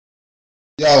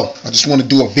Yo, I just want to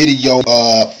do a video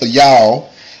for y'all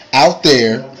out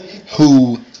there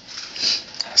who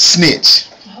snitch.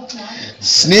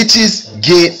 Snitches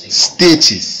get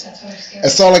stitches.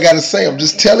 That's all I got to say. I'm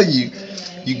just telling you,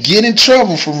 you get in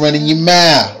trouble for running your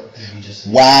mouth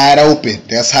wide open.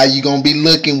 That's how you going to be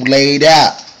looking, laid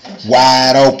out,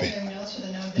 wide open.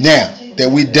 Now that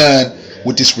we're done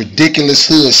with this ridiculous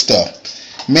hood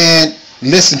stuff, man,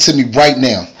 listen to me right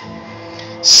now.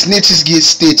 Snitches get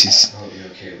stitches.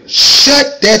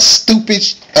 Shut that stupid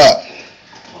up.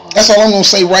 That's all I'm going to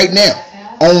say right now.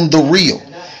 On the real.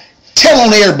 Tell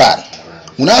on everybody.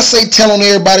 When I say tell on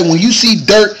everybody, when you see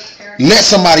dirt, let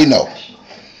somebody know.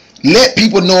 Let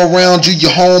people know around you,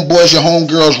 your homeboys, your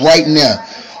homegirls right now.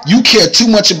 You care too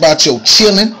much about your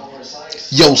chilling,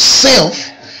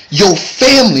 yourself, your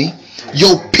family,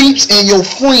 your peeps, and your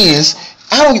friends.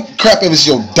 I don't give a crap if it's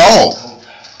your dog,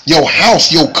 your house,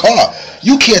 your car.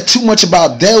 You care too much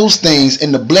about those things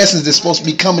and the blessings that's supposed to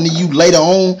be coming to you later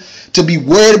on to be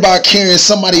worried about carrying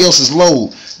somebody else's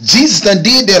load. Jesus done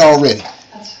did that already.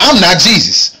 I'm not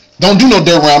Jesus. Don't do no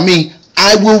dirt around me.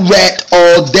 I will rat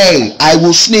all day. I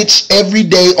will snitch every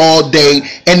day, all day,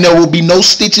 and there will be no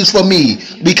stitches for me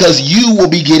because you will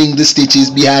be getting the stitches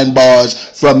behind bars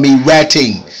from me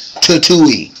ratting.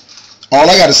 Tatooey. All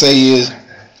I got to say is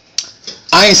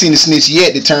I ain't seen a snitch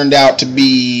yet that turned out to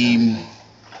be,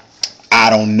 I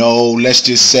don't know, let's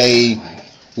just say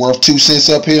worth 2 cents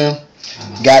up here,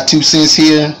 got 2 cents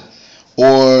here,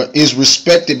 or is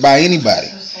respected by anybody.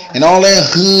 And all that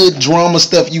hood drama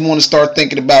stuff you want to start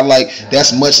thinking about, like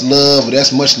that's much love or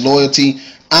that's much loyalty.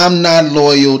 I'm not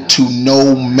loyal to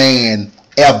no man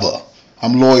ever.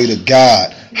 I'm loyal to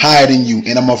God, higher than you,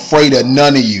 and I'm afraid of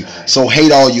none of you. So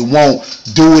hate all you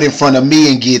want. Do it in front of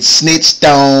me and get snitched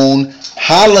on.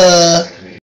 Holla.